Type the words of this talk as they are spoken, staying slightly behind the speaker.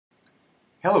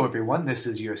Hello everyone, this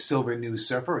is your Silver News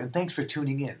Surfer, and thanks for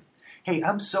tuning in. Hey,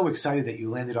 I'm so excited that you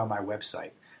landed on my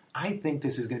website. I think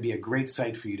this is going to be a great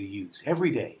site for you to use every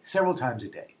day, several times a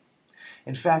day.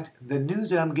 In fact, the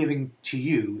news that I'm giving to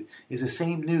you is the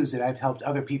same news that I've helped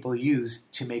other people use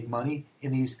to make money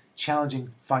in these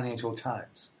challenging financial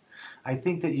times. I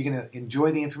think that you're going to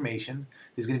enjoy the information.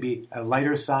 There's going to be a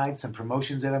lighter side, some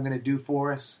promotions that I'm going to do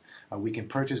for us. We can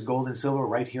purchase gold and silver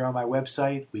right here on my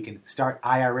website. We can start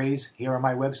IRAs here on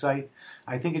my website.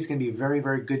 I think it's going to be a very,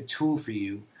 very good tool for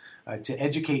you to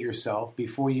educate yourself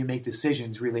before you make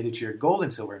decisions related to your gold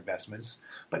and silver investments,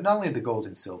 but not only the gold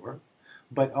and silver,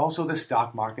 but also the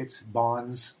stock markets,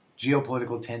 bonds,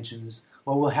 geopolitical tensions.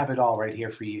 Well, we'll have it all right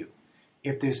here for you.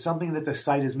 If there's something that the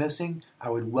site is missing, I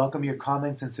would welcome your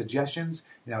comments and suggestions,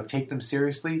 and I'll take them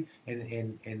seriously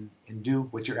and do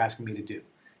what you're asking me to do.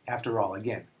 After all,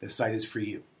 again, the site is for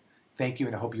you. Thank you,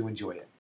 and I hope you enjoy it.